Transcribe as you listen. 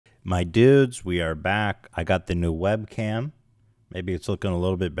My dudes, we are back. I got the new webcam. Maybe it's looking a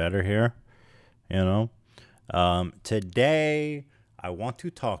little bit better here, you know. Today, I want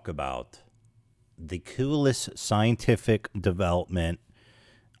to talk about the coolest scientific development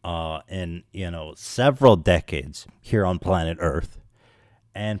in, several decades here on planet Earth.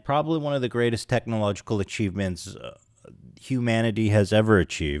 And probably one of the greatest technological achievements humanity has ever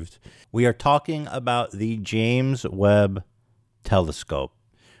achieved. We are talking about the James Webb Telescope,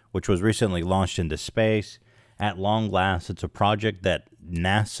 which was recently launched into space. At long last, it's a project that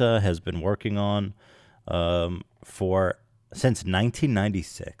NASA has been working on since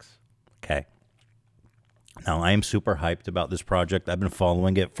 1996. Okay. Now, I am super hyped about this project. I've been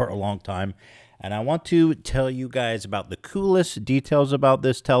following it for a long time, and I want to tell you guys about the coolest details about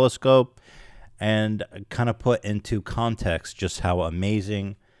this telescope and kind of put into context just how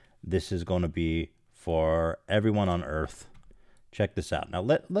amazing this is going to be for everyone on Earth. Check this out. Now,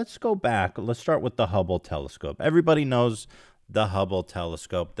 let's go back. Let's start with the Hubble Telescope. Everybody knows the Hubble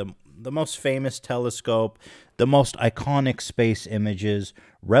Telescope, the most famous telescope, the most iconic space images,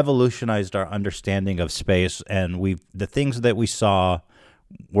 revolutionized our understanding of space, and the things that we saw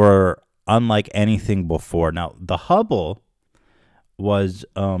were unlike anything before. Now, the Hubble was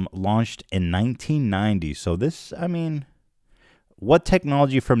launched in 1990, so what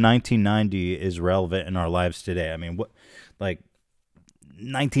technology from 1990 is relevant in our lives today?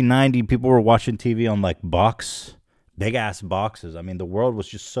 1990, people were watching TV on big ass boxes. The world was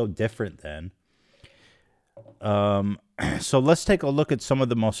just so different then. So let's take a look at some of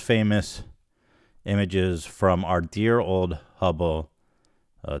the most famous images from our dear old Hubble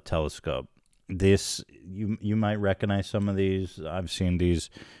telescope. This, you might recognize some of these. I've seen these,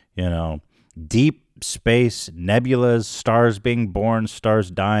 deep space nebulas, stars being born,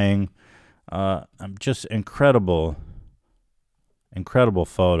 stars dying. Just incredible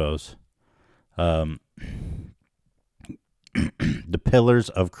photos. The pillars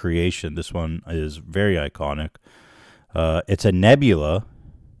of creation. This one is very iconic. It's a nebula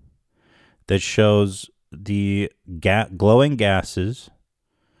that shows the glowing gases,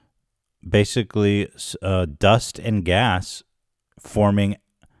 basically dust and gas, forming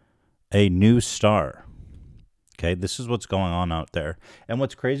a new star. Okay, this is what's going on out there. And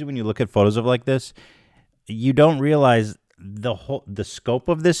what's crazy when you look at photos of like this, you don't realize the scope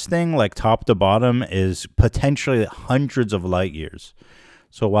of this thing, like top to bottom, is potentially hundreds of light years.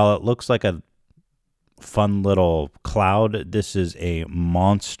 So while it looks like a fun little cloud, this is a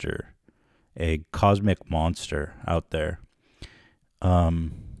monster, a cosmic monster out there.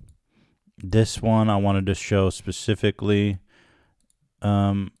 This one I wanted to show specifically.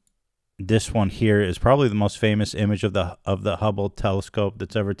 This one here is probably the most famous image of the Hubble telescope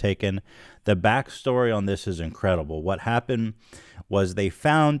that's ever taken. The backstory on this is incredible. What happened was they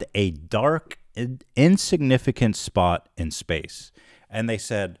found a dark, insignificant spot in space. And they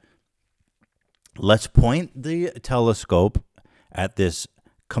said, let's point the telescope at this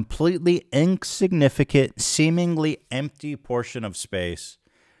completely insignificant, seemingly empty portion of space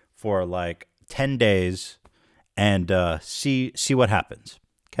for 10 days and see what happens.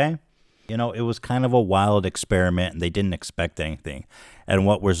 Okay? It was kind of a wild experiment, and they didn't expect anything. And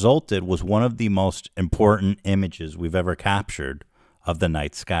what resulted was one of the most important images we've ever captured of the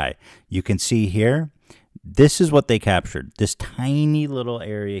night sky. You can see here, this is what they captured. This tiny little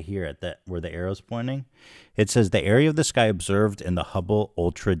area here where the arrow's pointing. It says the area of the sky observed in the Hubble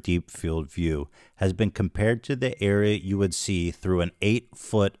Ultra Deep Field View has been compared to the area you would see through an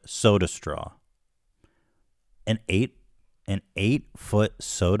 8-foot soda straw. An 8-foot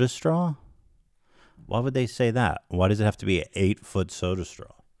soda straw? Why would they say that? Why does it have to be an 8-foot soda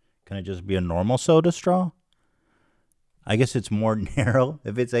straw? Can it just be a normal soda straw? I guess it's more narrow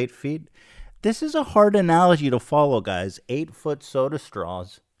if it's 8 feet. This is a hard analogy to follow, guys. 8-foot soda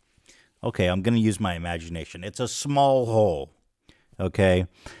straws. Okay, I'm going to use my imagination. It's a small hole. Okay?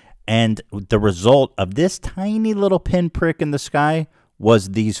 And the result of this tiny little pinprick in the sky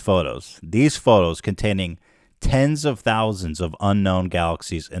was these photos. These photos containing tens of thousands of unknown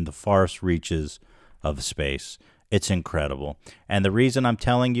galaxies in the farthest reaches of space. It's incredible. And the reason I'm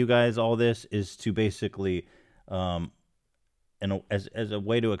telling you guys all this is to basically, as a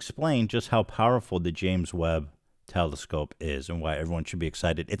way to explain just how powerful the James Webb Telescope is and why everyone should be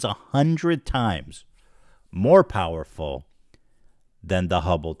excited. It's 100 times more powerful than the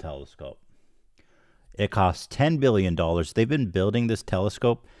Hubble Telescope. It costs $10 billion. They've been building this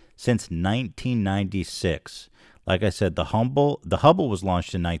telescope since 1996. Like I said, the Hubble was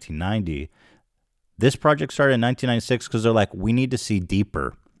launched in 1990. This project started in 1996 because they're like, we need to see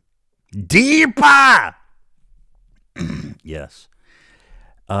deeper. Deeper! Yes.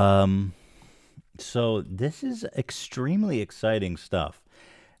 So this is extremely exciting stuff.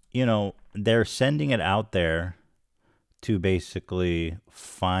 You know, they're sending it out there to basically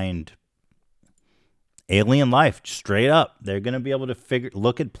find alien life straight up. They're going to be able to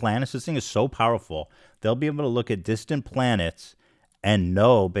look at planets. This thing is so powerful. They'll be able to look at distant planets and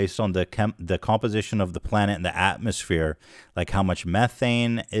know, based on the composition of the planet and the atmosphere, like how much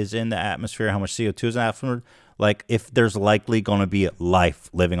methane is in the atmosphere, how much CO2 is in the atmosphere, like if there's likely going to be life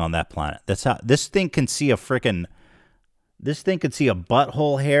living on that planet. That's how this thing can see a butthole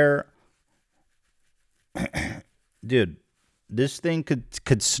hair. Dude, this thing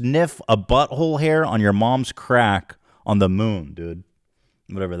could sniff a butthole hair on your mom's crack on the moon, dude.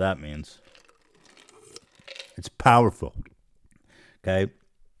 Whatever that means. It's powerful. Okay.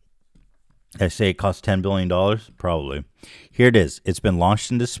 I say it costs $10 billion? Probably. Here it is. It's been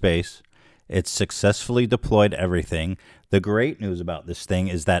launched into space. It's successfully deployed everything. The great news about this thing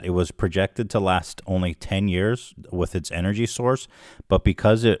is that it was projected to last only 10 years with its energy source, but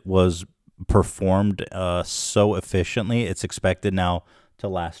because it was performed so efficiently, it's expected now to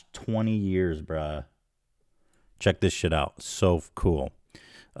last 20 years, bruh. Check this shit out. So cool.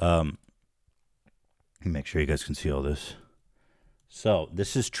 Make sure you guys can see all this. So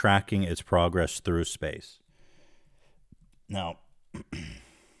this is tracking its progress through space. Now, oh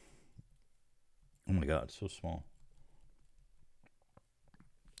my God, it's so small.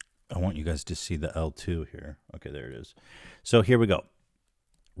 I want you guys to see the L2 here. Okay, there it is. So here we go.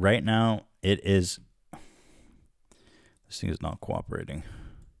 Right now, it is... This thing is not cooperating.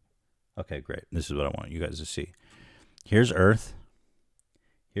 Okay, great. This is what I want you guys to see. Here's Earth.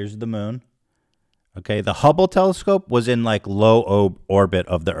 Here's the moon. Okay, the Hubble Telescope was in like low orbit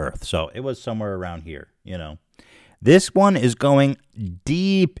of the Earth. So it was somewhere around here, you know. This one is going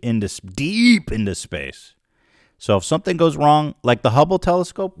deep into space. So if something goes wrong, like the Hubble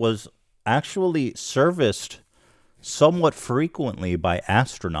Telescope was actually serviced somewhat frequently by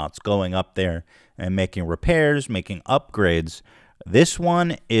astronauts going up there and making repairs, making upgrades. This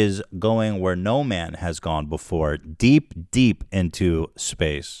one is going where no man has gone before, deep into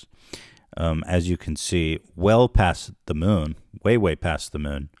space. As you can see, well past the moon, way past the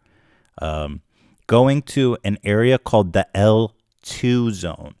moon, going to an area called the L2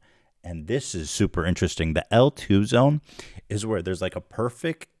 zone. And this is super interesting. The L2 zone is where there's like a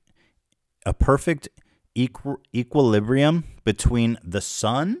perfect equilibrium between the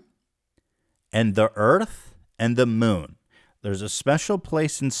sun and the Earth and the moon. There's a special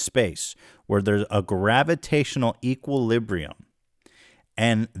place in space where there's a gravitational equilibrium.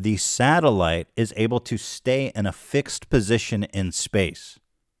 And the satellite is able to stay in a fixed position in space.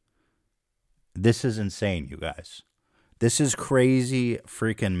 This is insane, you guys. This is crazy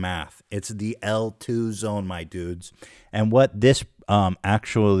freaking math. It's the L2 zone, my dudes. And what this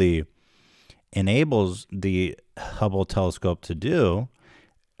actually enables the Hubble telescope to do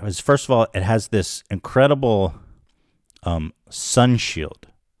is, first of all, it has this incredible sun shield.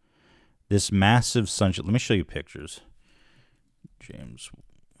 This massive sun shield. Let me show you pictures. James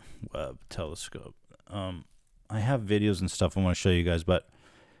Webb Telescope. I have videos and stuff I want to show you guys, but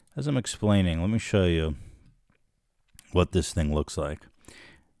as I'm explaining, let me show you what this thing looks like.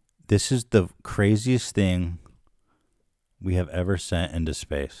 This is the craziest thing we have ever sent into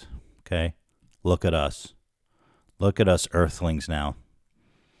space. Okay? Look at us. Look at us Earthlings now.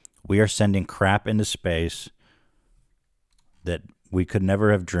 We are sending crap into space that we could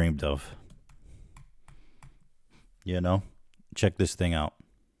never have dreamed of. You know? Check this thing out.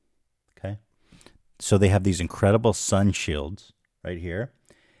 Okay? So they have these incredible sun shields right here.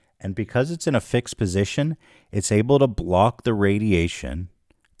 And because it's in a fixed position, it's able to block the radiation,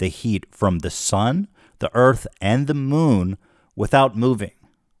 the heat from the sun, the Earth, and the moon without moving.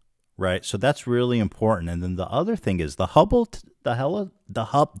 Right? So that's really important. And then the other thing is the Hubble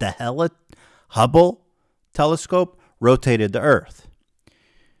telescope rotated the Earth.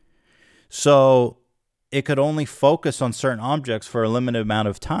 So it could only focus on certain objects for a limited amount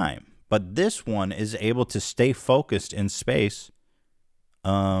of time. But this one is able to stay focused in space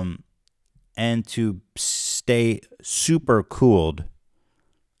and to stay super cooled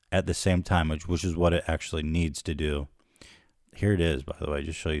at the same time, which is what it actually needs to do. Here it is, by the way.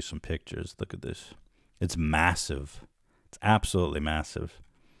 Just show you some pictures. Look at this. It's massive. It's absolutely massive.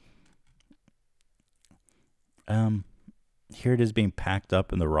 Here it is being packed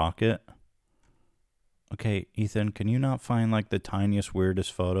up in the rocket. Okay, Ethan, can you not find like the tiniest,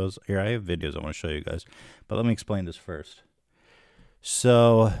 weirdest photos? Here, I have videos I want to show you guys. But let me explain this first.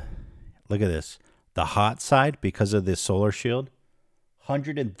 So, look at this. The hot side, because of this solar shield,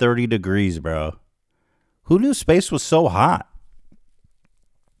 130 degrees, bro. Who knew space was so hot?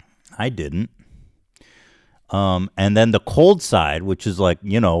 I didn't. And then the cold side, which is like, I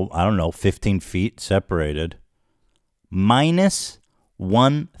don't know, 15 feet separated, minus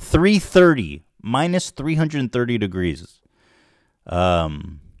 330, minus 330 degrees.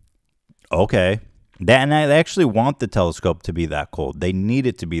 Okay. And I actually want the telescope to be that cold. They need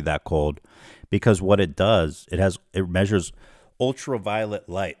it to be that cold because what it does, it measures ultraviolet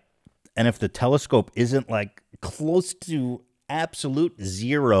light. And if the telescope isn't like close to absolute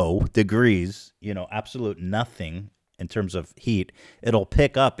 0 degrees, absolute nothing in terms of heat, it'll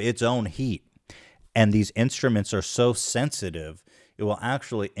pick up its own heat. And these instruments are so sensitive, it will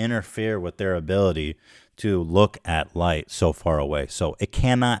actually interfere with their ability to look at light so far away. So it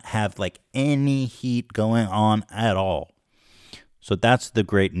cannot have like any heat going on at all. So that's the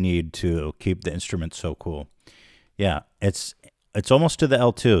great need to keep the instrument so cool. Yeah, it's almost to the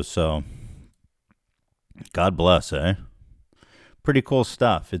L2, so God bless, eh? Pretty cool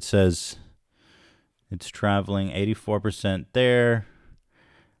stuff. It says it's traveling 84% there.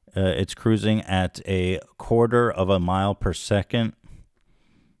 It's cruising at 1/4 of a mile per second.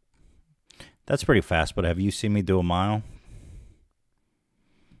 That's pretty fast, but have you seen me do a mile?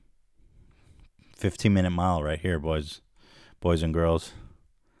 15-minute mile right here, boys and girls,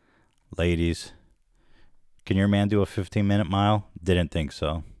 ladies. Can your man do a 15-minute mile? Didn't think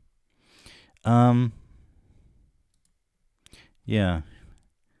so. Yeah.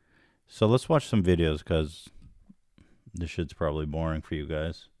 So let's watch some videos because this shit's probably boring for you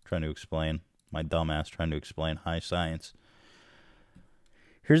guys. Trying to explain, my dumbass trying to explain high science.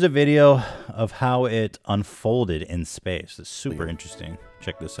 Here's a video of how it unfolded in space. It's super interesting.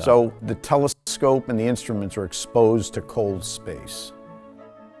 Check this out. So the telescope and the instruments are exposed to cold space.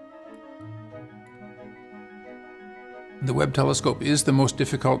 The Webb Telescope is the most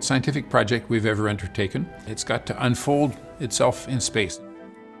difficult scientific project we've ever undertaken. It's got to unfold itself in space.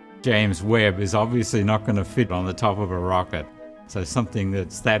 James Webb is obviously not going to fit on the top of a rocket, so something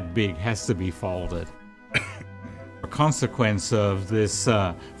that's that big has to be folded. A consequence of this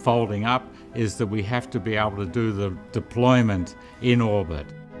folding up is that we have to be able to do the deployment in orbit.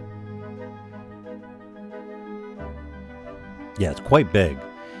 Yeah, it's quite big.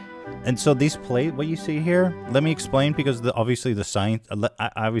 And so these plates, what you see here, let me explain because obviously the science,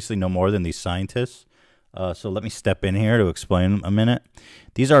 I obviously know more than these scientists. So let me step in here to explain a minute.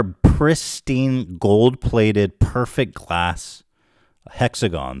 These are pristine, gold-plated, perfect glass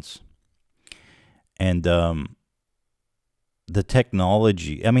hexagons. And the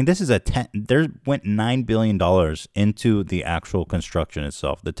technology, I mean, this is there went $9 billion into the actual construction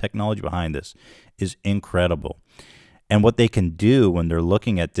itself. The technology behind this is incredible. And what they can do when they're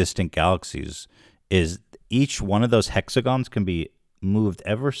looking at distant galaxies is each one of those hexagons can be moved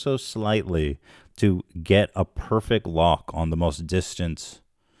ever so slightly to get a perfect lock on the most distant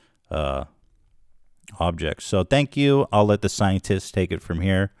object. So thank you. I'll let the scientists take it from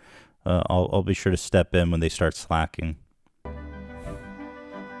here. I'll be sure to step in when they start slacking.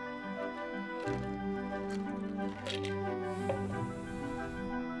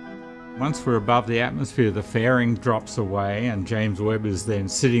 Once we're above the atmosphere, the fairing drops away and James Webb is then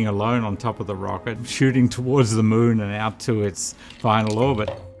sitting alone on top of the rocket, shooting towards the moon and out to its final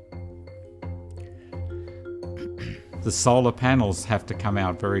orbit. The solar panels have to come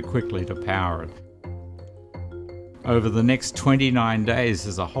out very quickly to power it. Over the next 29 days,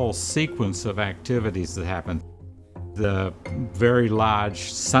 there's a whole sequence of activities that happen. The very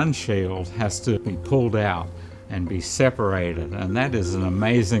large sun shield has to be pulled out and be separated, and that is an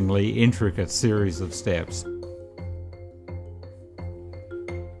amazingly intricate series of steps.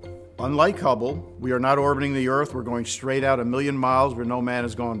 Unlike Hubble, we are not orbiting the Earth. We're going straight out 1 million miles where no man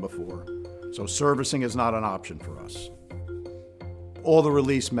has gone before. So servicing is not an option for us. All the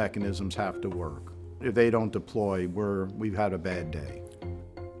release mechanisms have to work. If they don't deploy, we've had a bad day.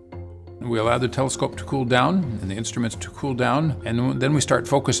 We allow the telescope to cool down and the instruments to cool down, and then we start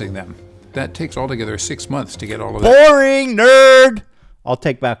focusing them. That takes altogether 6 months to get all of that. Boring, nerd! I'll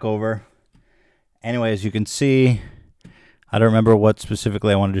take back over. Anyway, as you can see, I don't remember what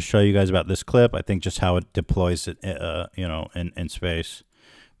specifically I wanted to show you guys about this clip. I think just how it deploys it, in space.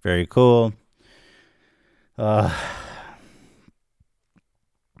 Very cool.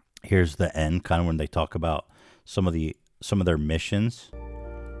 Here's the end, kind of when they talk about some of their missions.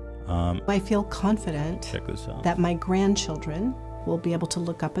 I feel confident Check this out. that my grandchildren will be able to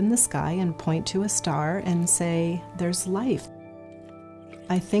look up in the sky and point to a star and say, there's life.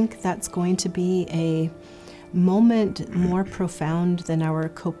 I think that's going to be a moment more profound than our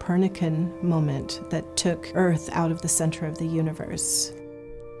Copernican moment that took Earth out of the center of the universe.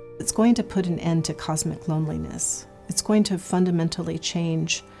 It's going to put an end to cosmic loneliness. It's going to fundamentally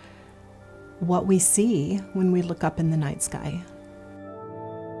change what we see when we look up in the night sky.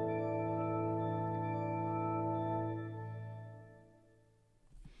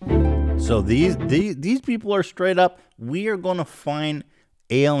 So these people are straight up, we are going to find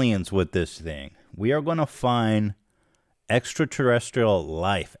aliens with this thing. We are going to find extraterrestrial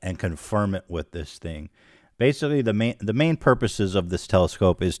life and confirm it with this thing. Basically, the main purposes of this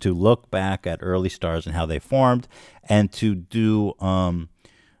telescope is to look back at early stars and how they formed, and to do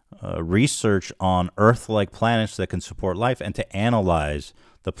research on Earth-like planets that can support life, and to analyze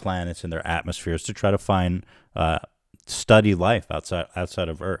the planets and their atmospheres to try to find study life outside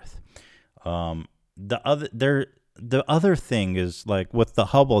of Earth. The other thing is, like with the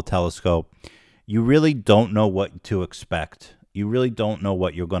Hubble telescope, you really don't know what to expect. You really don't know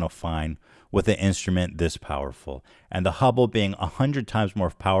what you're going to find with an instrument this powerful. And the Hubble being 100 times more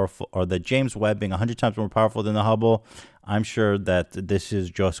powerful, or the James Webb being 100 times more powerful than the Hubble, I'm sure that this is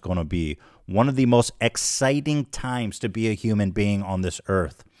just going to be one of the most exciting times to be a human being on this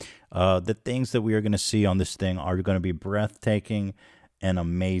earth. The things that we are going to see on this thing are going to be breathtaking and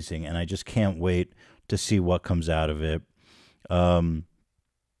amazing, and I just can't wait to see what comes out of it. Was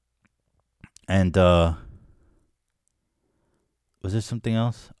there something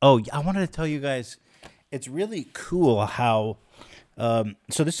else? Oh, I wanted to tell you guys, it's really cool how,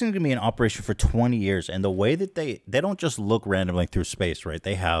 so this is going to be in operation for 20 years, and the way that they don't just look randomly through space, right?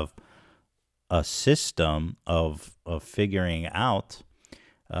 They have a system of figuring out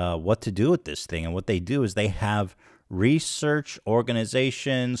what to do with this thing, and what they do is they have research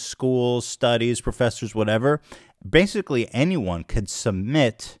organizations, schools, studies, professors, whatever. Basically, anyone could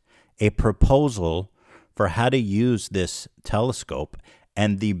submit a proposal for how to use this telescope,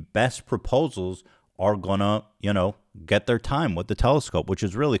 and the best proposals are gonna, get their time with the telescope, which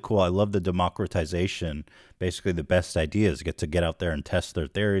is really cool. I love the democratization. Basically, the best ideas get to get out there and test their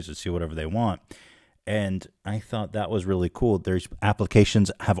theories and see whatever they want. And I thought that was really cool. There's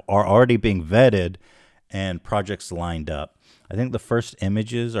applications are already being vetted and projects lined up. I think the first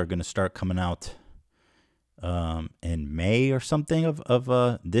images are going to start coming out in May or something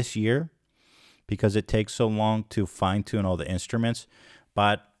of this year, because it takes so long to fine-tune all the instruments.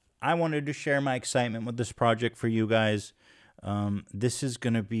 But I wanted to share my excitement with this project for you guys. This is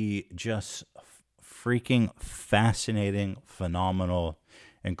going to be just freaking fascinating, phenomenal,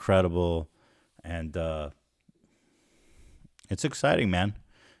 incredible, and it's exciting, man.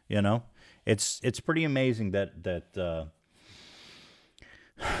 It's pretty amazing that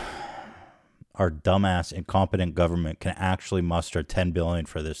our dumbass, incompetent government can actually muster $10 billion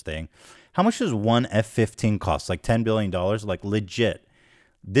for this thing. How much does one F-15 cost? Like $10 billion? Like, legit.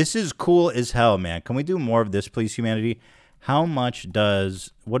 This is cool as hell, man. Can we do more of this, please, humanity? How much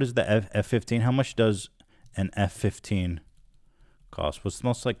does, what is the F-15? How much does an F-15 cost? What's the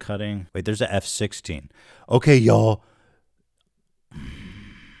most like cutting? Wait, there's a F-16. Okay, y'all.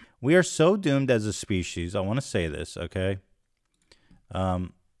 We are so doomed as a species. I want to say this, okay?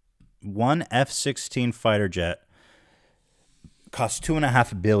 One F-16 fighter jet costs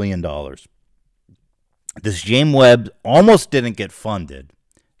 $2.5 billion. This James Webb almost didn't get funded.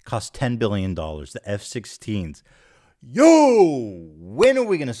 It cost $10 billion. The F-16s. Yo! When are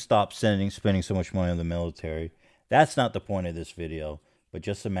we going to stop spending so much money on the military? That's not the point of this video. But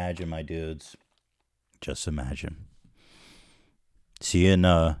just imagine, my dudes. Just imagine. See you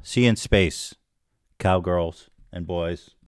in space, cowgirls and boys.